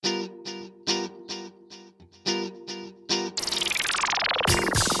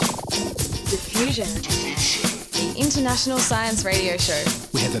Diffusion, the international science radio show.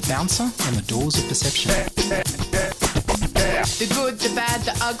 We have a bouncer on the doors of perception. The good, the bad,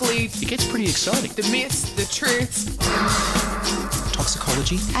 the ugly. It gets pretty exciting. The myths, the truths.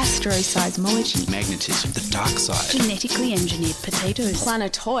 Toxicology. Astroseismology. Magnetism. The dark side. Genetically engineered potatoes.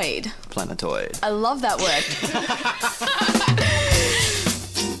 Planetoid. Planetoid. I love that word.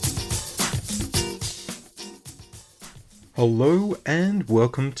 Hello and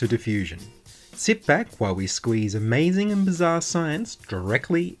welcome to Diffusion. Sit back while we squeeze amazing and bizarre science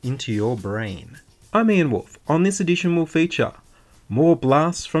directly into your brain. I'm Ian Wolfe. On this edition we'll feature more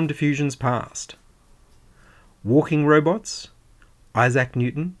blasts from Diffusion's past, walking robots, Isaac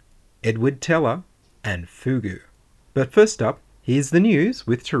Newton, Edward Teller, and Fugu. But first up, here's the news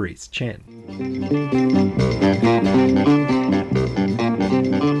with Therese Chen.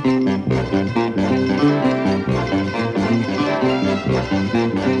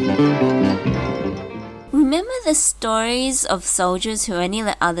 Remember the stories of soldiers who only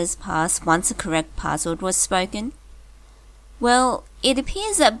let others pass once a correct password was spoken? Well, it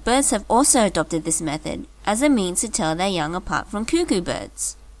appears that birds have also adopted this method as a means to tell their young apart from cuckoo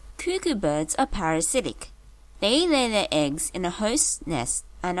birds. Cuckoo birds are parasitic. They lay their eggs in a host's nest,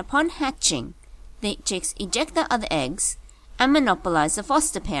 and upon hatching, the chicks eject the other eggs and monopolize the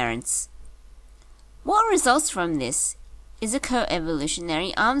foster parents. What results from this is a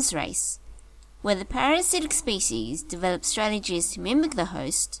co-evolutionary arms race, where the parasitic species develop strategies to mimic the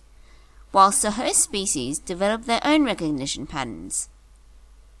host, whilst the host species develop their own recognition patterns.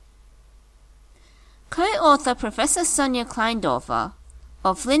 Co-author Professor Sonia Kleindorfer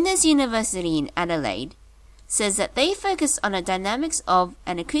of Flinders University in Adelaide says that they focus on the dynamics of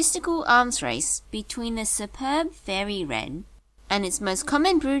an acoustical arms race between the superb fairy wren and its most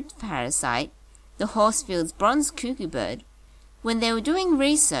common brood parasite, the Horsfield's bronze cuckoo bird, when they were doing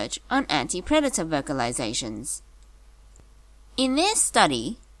research on anti-predator vocalizations. In their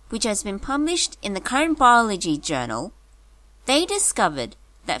study, which has been published in the Current Biology journal, they discovered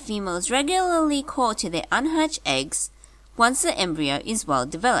that females regularly call to their unhatched eggs once the embryo is well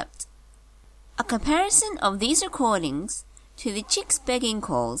developed. A comparison of these recordings to the chicks' begging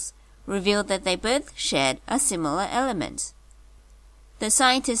calls revealed that they both shared a similar element. The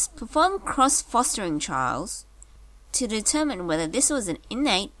scientists performed cross-fostering trials to determine whether this was an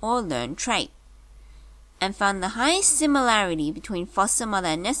innate or learned trait, and found the highest similarity between foster mother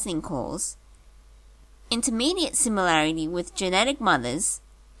and nestling calls, intermediate similarity with genetic mothers,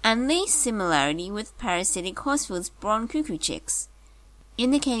 and least similarity with parasitic Horsfield's brown cuckoo chicks,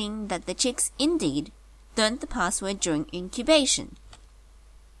 indicating that the chicks indeed learned the password during incubation.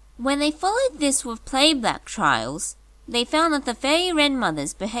 When they followed this with playback trials, they found that the fairy wren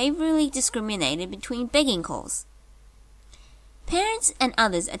mothers behaviorally discriminated between begging calls. Parents and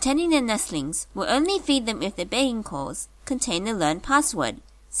others attending their nestlings will only feed them if their begging calls contain the learned password,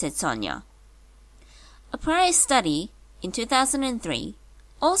 said Sonia. A prior study, in 2003,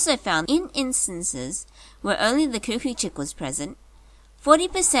 also found in instances where only the cuckoo chick was present,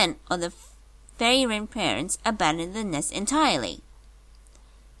 40% of the fairy wren parents abandoned the nest entirely.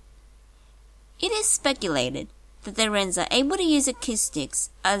 It is speculated that the wrens are able to use acoustics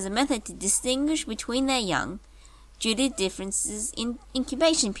as a method to distinguish between their young due to differences in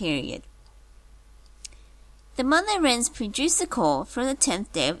incubation period. The mother wrens produce the call from the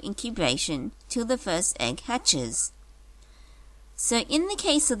 10th day of incubation till the first egg hatches. So in the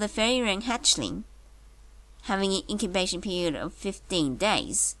case of the fairy wren hatchling, having an incubation period of 15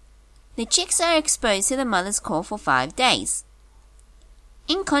 days, the chicks are exposed to the mother's call for 5 days.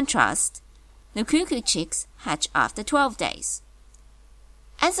 In contrast, the cuckoo chicks hatch after 12 days.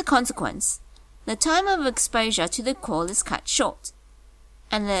 As a consequence, the time of exposure to the call is cut short,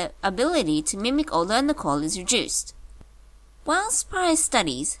 and the ability to mimic or learn the call is reduced. Whilst prior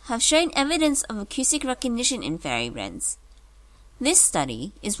studies have shown evidence of acoustic recognition in fairy wrens, this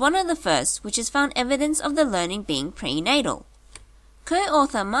study is one of the first which has found evidence of the learning being prenatal.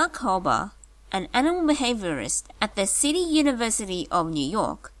 Co-author Mark Holber, an animal behaviorist at the City University of New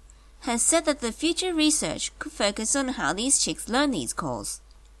York, has said that the future research could focus on how these chicks learn these calls.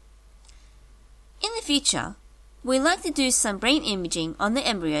 In the future, we'd like to do some brain imaging on the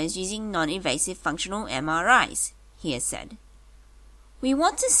embryos using non-invasive functional MRIs, he has said. We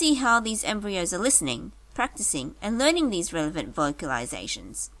want to see how these embryos are listening, practicing, and learning these relevant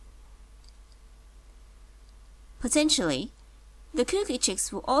vocalizations. Potentially, the cuckoo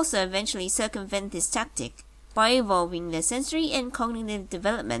chicks will also eventually circumvent this tactic by evolving their sensory and cognitive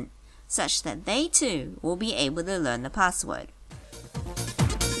development such that they too will be able to learn the password.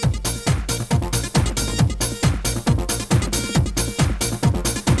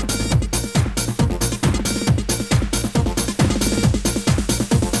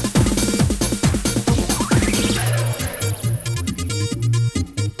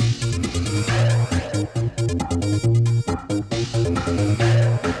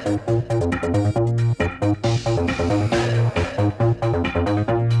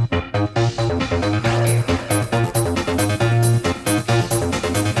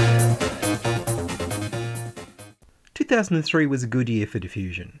 2003 was a good year for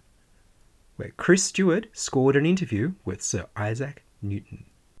diffusion, where Chris Stewart scored an interview with Sir Isaac Newton.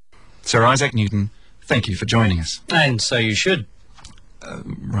 Sir Isaac Newton, thank you for joining us. And so you should.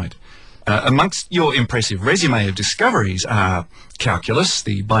 Right. Amongst your impressive resume of discoveries are calculus,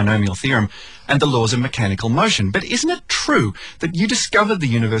 the binomial theorem, and the laws of mechanical motion. But isn't it true that you discovered the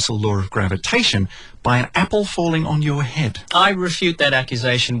universal law of gravitation by an apple falling on your head? I refute that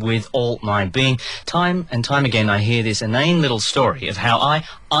accusation with all my being. Time and time again I hear this inane little story of how I,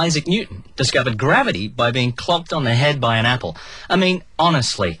 Isaac Newton, discovered gravity by being clocked on the head by an apple. I mean,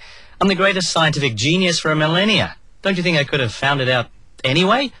 honestly, I'm the greatest scientific genius for a millennia. Don't you think I could have found it out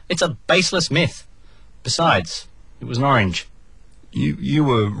anyway? It's a baseless myth. Besides, it was an orange. You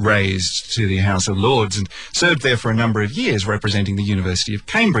were raised to the House of Lords and served there for a number of years representing the University of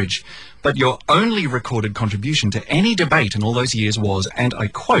Cambridge. But your only recorded contribution to any debate in all those years was, and I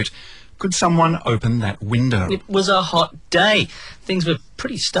quote, "Could someone open that window?" It was a hot day. Things were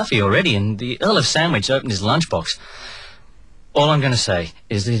pretty stuffy already, and the Earl of Sandwich opened his lunchbox. All I'm going to say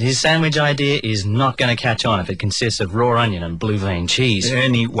is that his sandwich idea is not going to catch on if it consists of raw onion and blue vein cheese.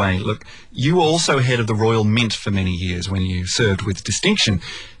 Anyway, look, you were also head of the Royal Mint for many years when you served with distinction.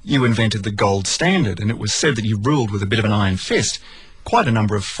 You invented the gold standard, and it was said that you ruled with a bit of an iron fist. Quite a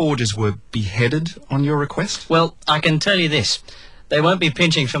number of forgers were beheaded on your request. Well, I can tell you this. They won't be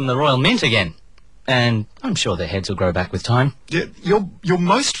pinching from the Royal Mint again. And I'm sure their heads will grow back with time. You're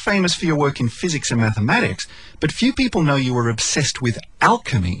most famous for your work in physics and mathematics, but few people know you were obsessed with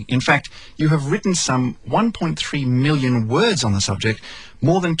alchemy. In fact, you have written some 1.3 million words on the subject,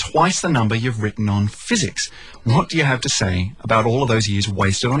 more than twice the number you've written on physics. What do you have to say about all of those years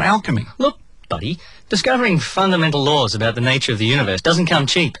wasted on alchemy? Look, buddy, discovering fundamental laws about the nature of the universe doesn't come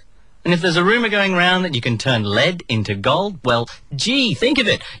cheap. And if there's a rumour going round that you can turn lead into gold, well, gee, think of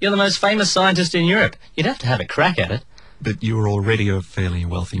it. You're the most famous scientist in Europe. You'd have to have a crack at it. But you were already a fairly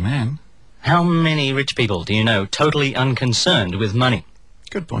wealthy man. How many rich people do you know totally unconcerned with money?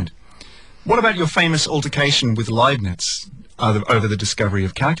 Good point. What about your famous altercation with Leibniz over the discovery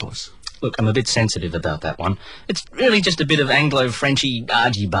of calculus? Look, I'm a bit sensitive about that one. It's really just a bit of Anglo-Frenchy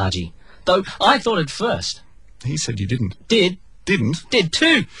argy-bargy. Though I thought at first. He said you didn't. Did. Didn't? Did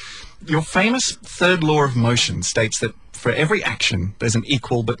too. Your famous third law of motion states that for every action, there's an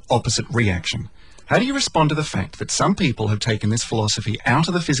equal but opposite reaction. How do you respond to the fact that some people have taken this philosophy out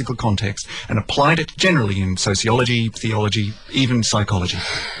of the physical context and applied it generally in sociology, theology, even psychology?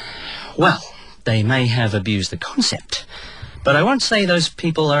 Well, they may have abused the concept, but I won't say those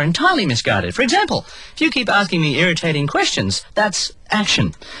people are entirely misguided. For example, if you keep asking me irritating questions, that's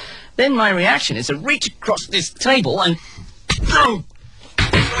action. Then my reaction is to reach across this table and...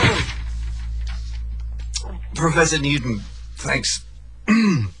 Professor Newton, thanks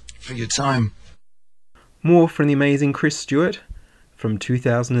for your time. More from the amazing Chris Stewart from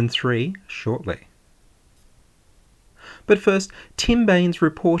 2003 shortly. But first, Tim Baines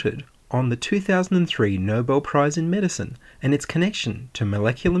reported on the 2003 Nobel Prize in Medicine and its connection to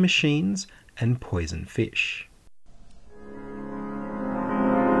molecular machines and poison fish.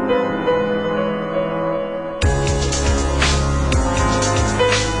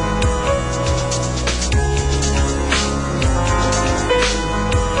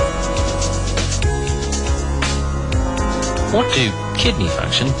 What do kidney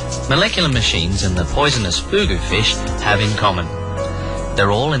function, molecular machines and the poisonous fugu fish have in common?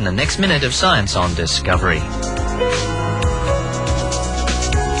 They're all in the next minute of Science on Discovery.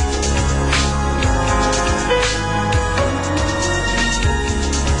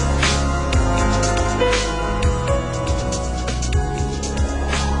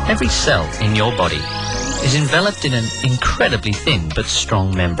 Every cell in your body is enveloped in an incredibly thin but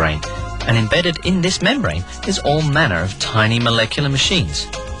strong membrane. And embedded in this membrane is all manner of tiny molecular machines.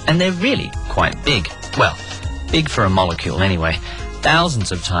 And they're really quite big. Well, big for a molecule anyway.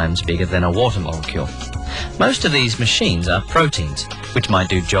 Thousands of times bigger than a water molecule. Most of these machines are proteins, which might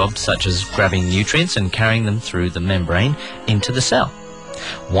do jobs such as grabbing nutrients and carrying them through the membrane into the cell.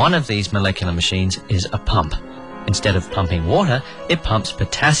 One of these molecular machines is a pump. Instead of pumping water, it pumps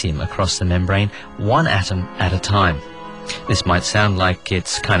potassium across the membrane, one atom at a time. This might sound like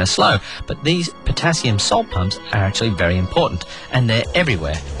it's kind of slow, but these potassium salt pumps are actually very important, and they're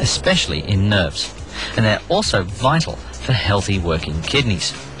everywhere, especially in nerves. And they're also vital for healthy working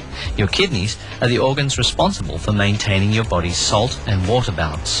kidneys. Your kidneys are the organs responsible for maintaining your body's salt and water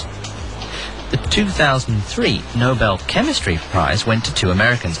balance. The 2003 Nobel Chemistry Prize went to two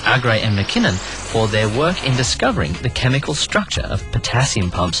Americans, Agre and McKinnon, for their work in discovering the chemical structure of potassium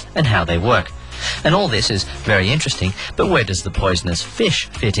pumps and how they work. And all this is very interesting, but where does the poisonous fish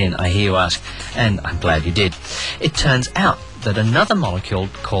fit in, I hear you ask? And I'm glad you did. It turns out that another molecule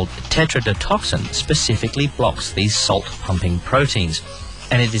called tetrodotoxin specifically blocks these salt-pumping proteins.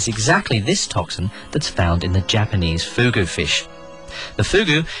 And it is exactly this toxin that's found in the Japanese fugu fish. The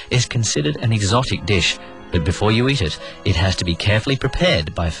fugu is considered an exotic dish, but before you eat it, it has to be carefully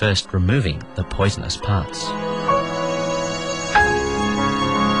prepared by first removing the poisonous parts.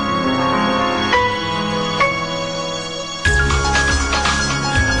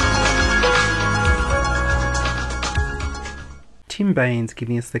 Tim Baines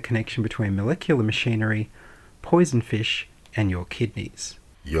giving us the connection between molecular machinery, poison fish, and your kidneys.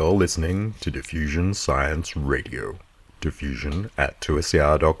 You're listening to Diffusion Science Radio. Diffusion at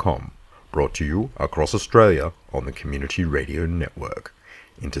 2SER.com. Brought to you across Australia on the Community Radio Network,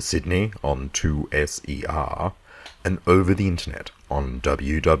 into Sydney on 2SER, and over the internet on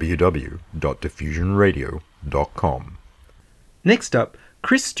www.diffusionradio.com. Next up,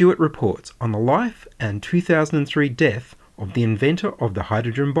 Chris Stewart reports on the life and 2003 death of the inventor of the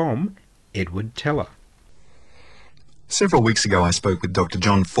hydrogen bomb, Edward Teller. Several weeks ago I spoke with Dr.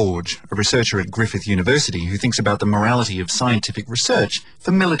 John Forge, a researcher at Griffith University who thinks about the morality of scientific research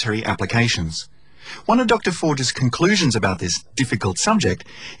for military applications. One of Dr. Forge's conclusions about this difficult subject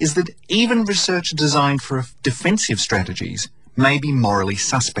is that even research designed for defensive strategies may be morally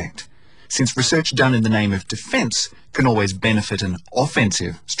suspect, since research done in the name of defense can always benefit an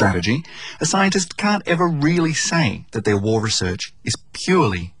offensive strategy. A scientist can't ever really say that their war research is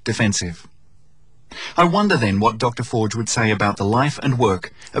purely defensive. I wonder then what Dr. Forge would say about the life and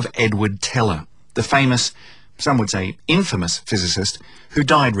work of Edward Teller, the famous, some would say infamous physicist who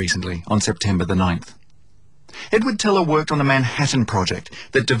died recently on September the 9th. Edward Teller worked on the Manhattan Project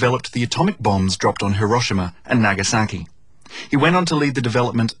that developed the atomic bombs dropped on Hiroshima and Nagasaki. He went on to lead the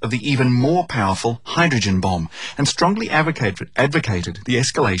development of the even more powerful hydrogen bomb and strongly advocated the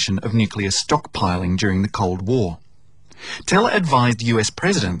escalation of nuclear stockpiling during the Cold War. Teller advised US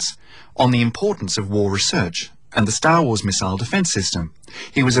presidents on the importance of war research and the Star Wars missile defense system.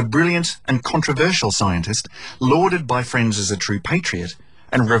 He was a brilliant and controversial scientist, lauded by friends as a true patriot,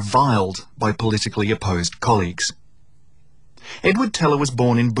 and reviled by politically opposed colleagues. Edward Teller was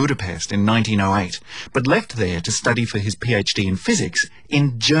born in Budapest in 1908, but left there to study for his PhD in physics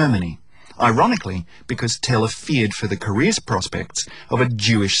in Germany, ironically because Teller feared for the career prospects of a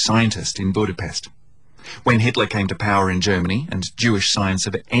Jewish scientist in Budapest. When Hitler came to power in Germany and Jewish science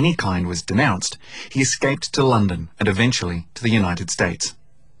of any kind was denounced, he escaped to London and eventually to the United States.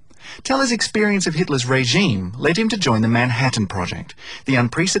 Teller's experience of Hitler's regime led him to join the Manhattan Project, the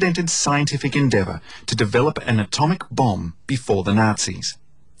unprecedented scientific endeavour to develop an atomic bomb before the Nazis.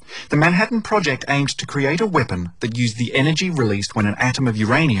 The Manhattan Project aimed to create a weapon that used the energy released when an atom of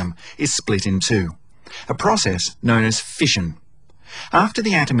uranium is split in two, a process known as fission. After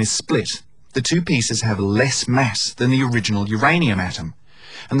the atom is split, the two pieces have less mass than the original uranium atom,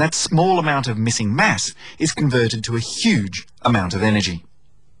 and that small amount of missing mass is converted to a huge amount of energy.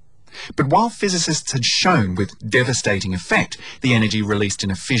 But while physicists had shown with devastating effect the energy released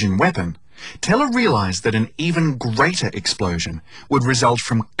in a fission weapon, Teller realized that an even greater explosion would result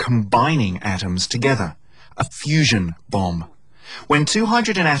from combining atoms together, a fusion bomb. When two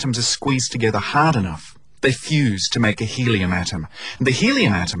hydrogen atoms are squeezed together hard enough, they fuse to make a helium atom, and the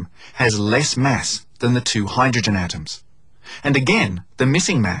helium atom has less mass than the two hydrogen atoms. And again, the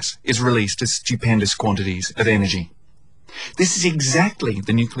missing mass is released as stupendous quantities of energy. This is exactly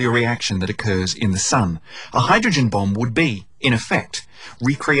the nuclear reaction that occurs in the Sun. A hydrogen bomb would be, in effect,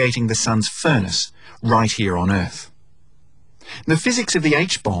 recreating the Sun's furnace right here on Earth. The physics of the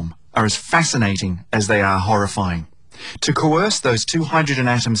H-bomb are as fascinating as they are horrifying. To coerce those two hydrogen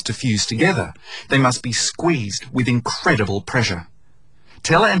atoms to fuse together, they must be squeezed with incredible pressure.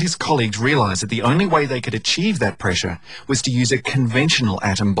 Teller and his colleagues realized that the only way they could achieve that pressure was to use a conventional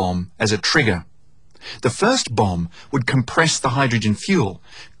atom bomb as a trigger. The first bomb would compress the hydrogen fuel,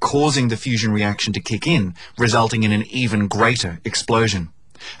 causing the fusion reaction to kick in, resulting in an even greater explosion.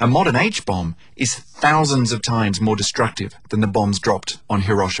 A modern H-bomb is thousands of times more destructive than the bombs dropped on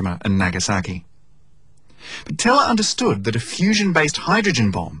Hiroshima and Nagasaki. But Teller understood that a fusion-based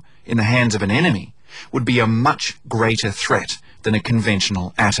hydrogen bomb in the hands of an enemy would be a much greater threat than a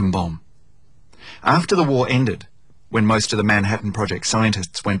conventional atom bomb. After the war ended, when most of the Manhattan Project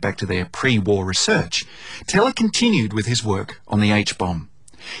scientists went back to their pre-war research, Teller continued with his work on the H-bomb.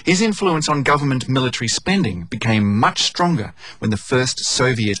 His influence on government military spending became much stronger when the first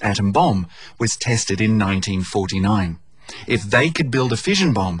Soviet atom bomb was tested in 1949. If they could build a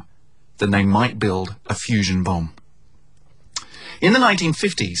fission bomb, then they might build a fusion bomb. In the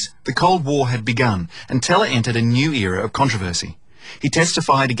 1950s, the Cold War had begun, and Teller entered a new era of controversy. He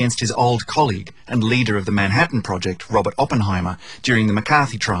testified against his old colleague and leader of the Manhattan Project, Robert Oppenheimer, during the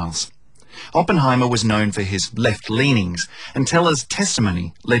McCarthy trials. Oppenheimer was known for his left leanings, and Teller's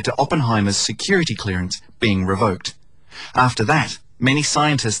testimony led to Oppenheimer's security clearance being revoked. After that, many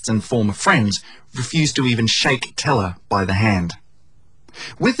scientists and former friends refused to even shake Teller by the hand.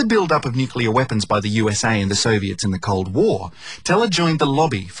 With the build-up of nuclear weapons by the USA and the Soviets in the Cold War, Teller joined the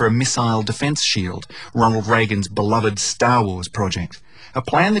lobby for a missile defense shield, Ronald Reagan's beloved Star Wars project, a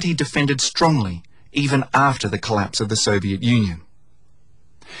plan that he defended strongly even after the collapse of the Soviet Union.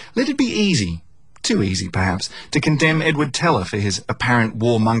 Let it be easy, too easy perhaps, to condemn Edward Teller for his apparent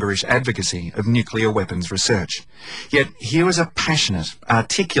warmongerish advocacy of nuclear weapons research. Yet here was a passionate,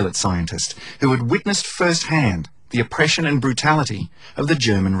 articulate scientist who had witnessed firsthand the oppression and brutality of the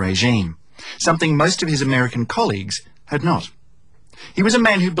German regime, something most of his American colleagues had not. He was a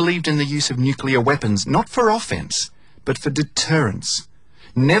man who believed in the use of nuclear weapons not for offence, but for deterrence,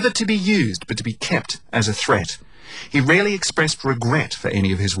 never to be used but to be kept as a threat. He rarely expressed regret for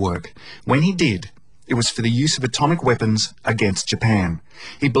any of his work. When he did, it was for the use of atomic weapons against Japan.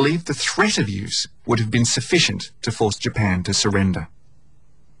 He believed the threat of use would have been sufficient to force Japan to surrender.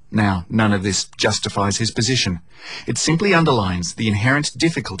 Now, none of this justifies his position. It simply underlines the inherent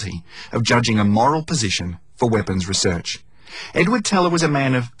difficulty of judging a moral position for weapons research. Edward Teller was a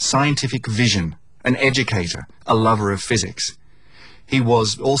man of scientific vision, an educator, a lover of physics. He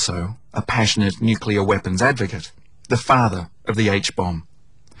was also a passionate nuclear weapons advocate, the father of the H-bomb.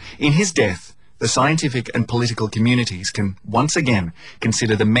 In his death, the scientific and political communities can once again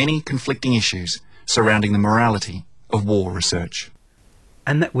consider the many conflicting issues surrounding the morality of war research.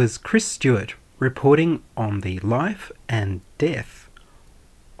 And that was Chris Stewart reporting on the life and death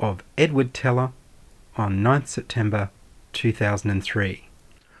of Edward Teller on 9th September 2003.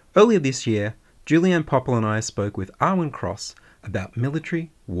 Earlier this year, Julianne Popple and I spoke with Arwen Cross about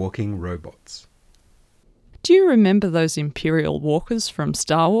military walking robots. Do you remember those Imperial walkers from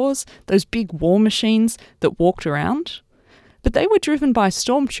Star Wars? Those big war machines that walked around? But they were driven by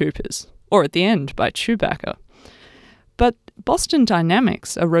stormtroopers, or at the end by Chewbacca. But Boston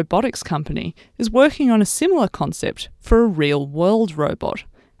Dynamics, a robotics company, is working on a similar concept for a real-world robot,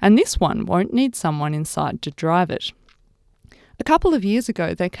 and this one won't need someone inside to drive it. A couple of years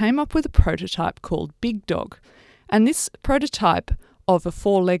ago, they came up with a prototype called Big Dog, and this prototype of a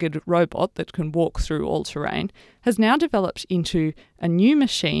four-legged robot that can walk through all terrain has now developed into a new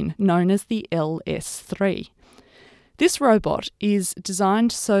machine known as the LS3. This robot is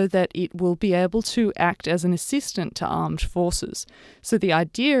designed so that it will be able to act as an assistant to armed forces. So the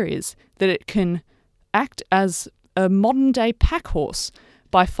idea is that it can act as a modern-day pack horse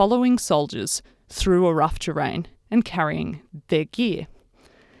by following soldiers through a rough terrain and carrying their gear.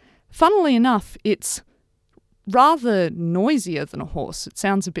 Funnily enough, it's rather noisier than a horse. It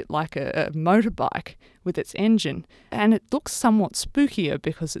sounds a bit like a motorbike with its engine, and it looks somewhat spookier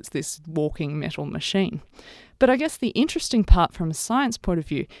because it's this walking metal machine. But I guess the interesting part from a science point of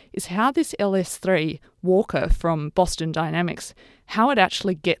view is how this LS3 walker from Boston Dynamics, how it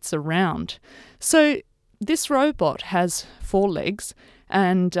actually gets around. So this robot has 4 legs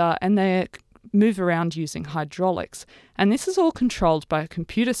and they move around using hydraulics. And this is all controlled by a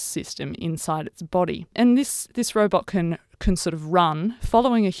computer system inside its body. And this robot can sort of run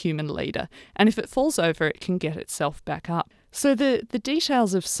following a human leader. And if it falls over, it can get itself back up. So the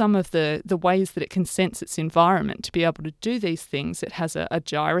details of some of the ways that it can sense its environment to be able to do these things, it has a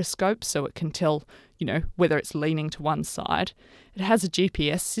gyroscope so it can tell, whether it's leaning to one side. It has a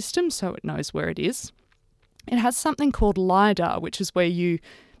GPS system so it knows where it is. It has something called LiDAR, which is where you,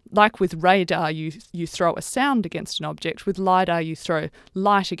 like with radar, you throw a sound against an object. With LiDAR, you throw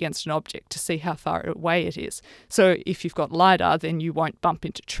light against an object to see how far away it is. So if you've got LiDAR, then you won't bump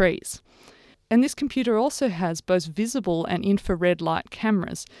into trees. And this computer also has both visible and infrared light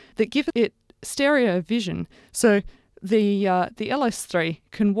cameras that give it stereo vision. So the LS3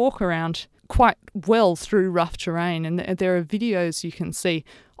 can walk around quite well through rough terrain, and there are videos you can see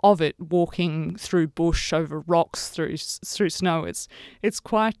of it walking through bush, over rocks, through snow. It's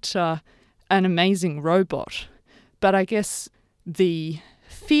quite an amazing robot. But I guess the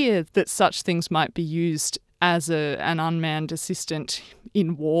fear that such things might be used as an unmanned assistant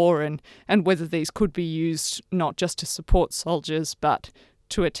in war, and whether these could be used not just to support soldiers but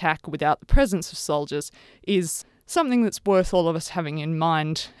to attack without the presence of soldiers, is something that's worth all of us having in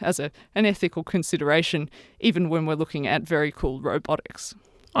mind as an ethical consideration, even when we're looking at very cool robotics.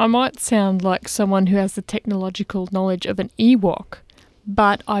 I might sound like someone who has the technological knowledge of an Ewok,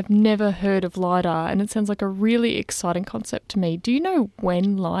 but I've never heard of LiDAR, and it sounds like a really exciting concept to me. Do you know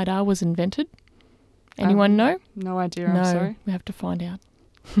when LiDAR was invented? Anyone know? No idea, No, I'm sorry. we have to find out.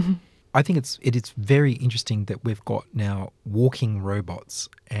 I think it is very interesting that we've got now walking robots,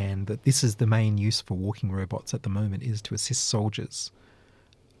 and that this is the main use for walking robots at the moment, is to assist soldiers.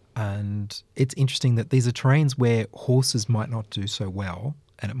 And it's interesting that these are terrains where horses might not do so well,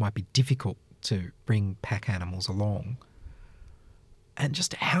 and it might be difficult to bring pack animals along. And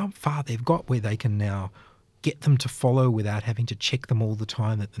just how far they've got where they can now get them to follow without having to check them all the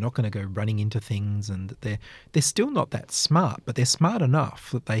time, that they're not going to go running into things, and that they're still not that smart, but they're smart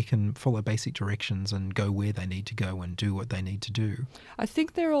enough that they can follow basic directions and go where they need to go and do what they need to do. I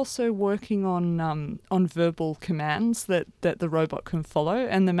think they're also working on verbal commands that the robot can follow,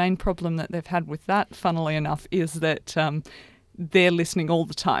 and the main problem that they've had with that, funnily enough, is that they're listening all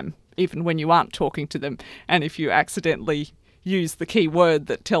the time, even when you aren't talking to them, and if you accidentally use the key word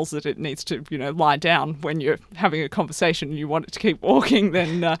that tells it needs to, lie down when you're having a conversation and you want it to keep walking,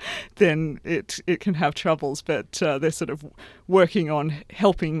 then it can have troubles. But they're sort of working on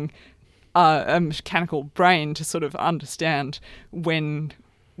helping a mechanical brain to sort of understand when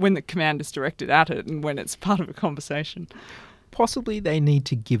the command is directed at it and when it's part of a conversation. Possibly they need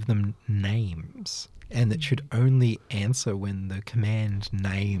to give them names, and that should only answer when the command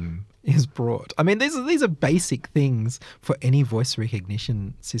name is brought. I mean, these are basic things for any voice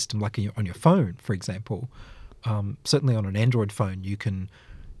recognition system, like on your phone, for example. Certainly on an Android phone, you can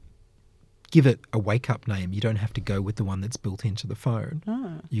give it a wake-up name. You don't have to go with the one that's built into the phone.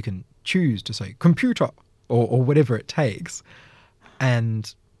 Oh. You can choose to say computer or whatever it takes.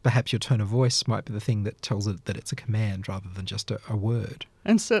 And perhaps your tone of voice might be the thing that tells it that it's a command rather than just a word.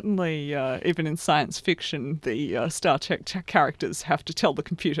 And certainly, even in science fiction, the Star Trek characters have to tell the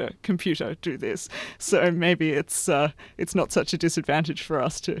computer, do this. So maybe it's not such a disadvantage for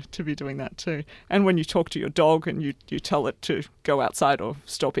us to be doing that too. And when you talk to your dog and you tell it to go outside or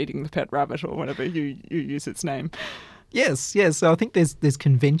stop eating the pet rabbit or whatever, you use its name. Yes. So I think there's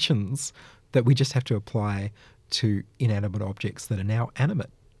conventions that we just have to apply to inanimate objects that are now animate.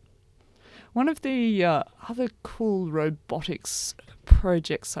 One of the other cool robotics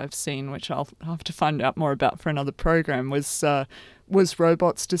projects I've seen, which I'll have to find out more about for another program, was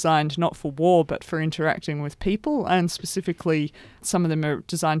robots designed not for war but for interacting with people, and specifically some of them are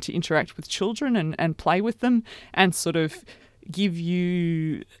designed to interact with children and play with them and sort of give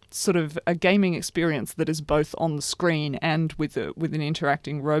you sort of a gaming experience that is both on the screen and with an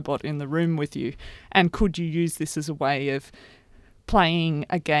interacting robot in the room with you. And could you use this as a way of playing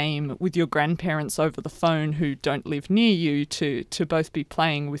a game with your grandparents over the phone who don't live near you to both be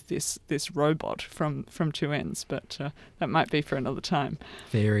playing with this robot from two ends? But that might be for another time.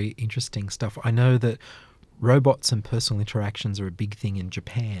 Very interesting stuff. I know that robots and personal interactions are a big thing in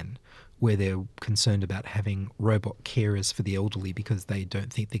Japan, where they're concerned about having robot carers for the elderly because they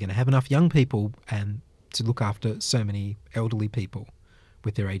don't think they're going to have enough young people and to look after so many elderly people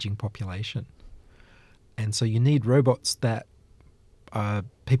with their aging population. And so you need robots that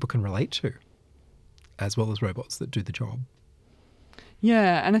people can relate to, as well as robots that do the job.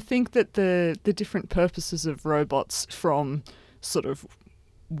 Yeah, and I think that the different purposes of robots, from sort of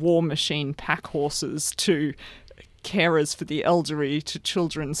war machine pack horses to carers for the elderly to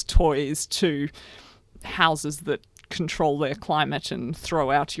children's toys to houses that control their climate and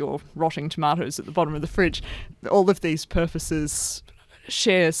throw out your rotting tomatoes at the bottom of the fridge, all of these purposes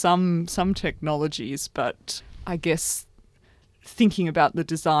share some technologies, but I guess thinking about the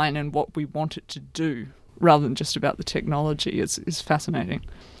design and what we want it to do rather than just about the technology is fascinating.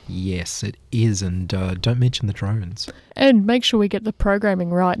 Yes, it is, and don't mention the drones. And make sure we get the programming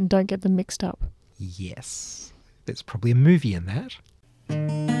right and don't get them mixed up. Yes, there's probably a movie in that.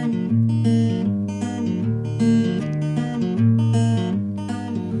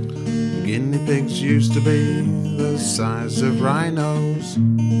 Guinea pigs used to be the size of rhinos.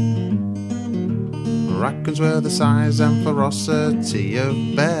 Raccoons were the size and ferocity of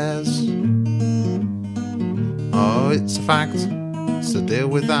bears. Oh, it's a fact, so deal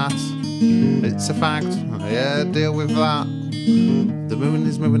with that. It's a fact, yeah, deal with that. The moon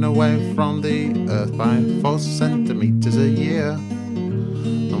is moving away from the earth by 4 centimetres a year.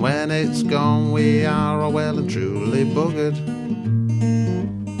 And when it's gone, we are all well and truly buggered.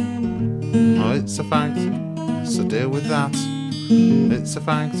 Oh, it's a fact, so deal with that. It's a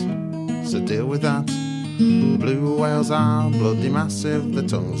fact, so deal with that. Blue whales are bloody massive, their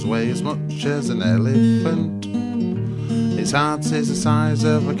tongues weigh as much as an elephant. Its heart is the size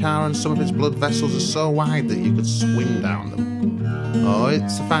of a car and some of its blood vessels are so wide that you could swim down them. Oh,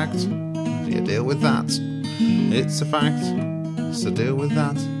 it's a fact, you deal with that. It's a fact, so deal with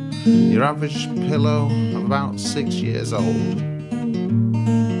that. Your average pillow of about 6 years old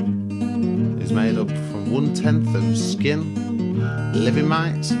is made up from 1/10 of skin, living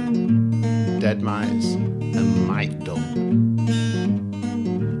mites, dead mites, and mite dung.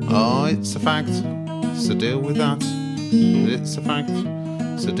 Oh, it's a fact, so deal with that. It's a fact,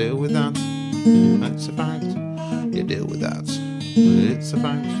 so deal with that. It's a fact, you deal with that. It's a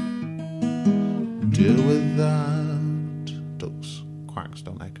fact, deal with that. Ducks, quacks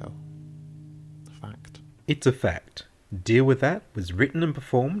don't echo. Fact. It's a Fact. Deal With That was written and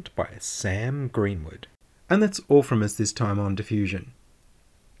performed by Sam Greenwood. And that's all from us this time on Diffusion.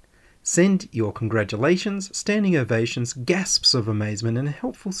 Send your congratulations, standing ovations, gasps of amazement and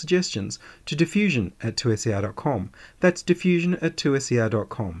helpful suggestions to diffusion@2ser.com. That's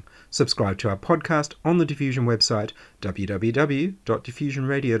diffusion@2ser.com. Subscribe to our podcast on the Diffusion website,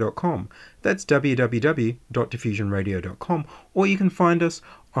 www.diffusionradio.com. That's www.diffusionradio.com. Or you can find us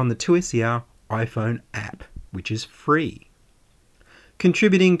on the 2SER iPhone app, which is free.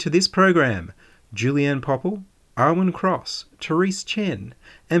 Contributing to this program, Julianne Popple, Arwen Cross, Therese Chen,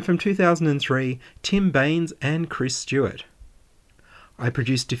 and from 2003, Tim Baines and Chris Stewart. I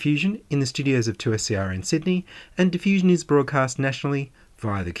produce Diffusion in the studios of 2SER in Sydney, and Diffusion is broadcast nationally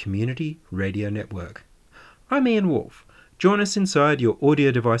via the Community Radio Network. I'm Ian Wolfe. Join us inside your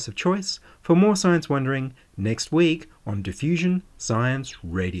audio device of choice for more science wondering next week on Diffusion Science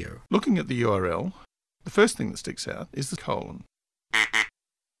Radio. Looking at the URL, the first thing that sticks out is the colon.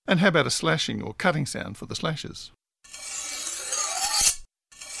 And how about a slashing or cutting sound for the slashes?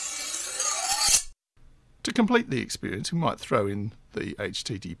 To complete the experience, we might throw in the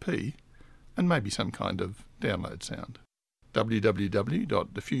HTTP and maybe some kind of download sound.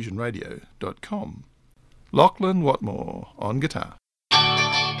 www.diffusionradio.com. Lachlan Watmore on guitar.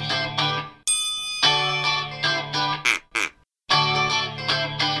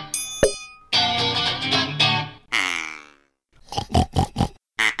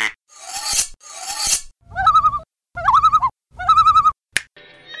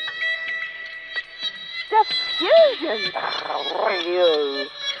 Diffusion Radio.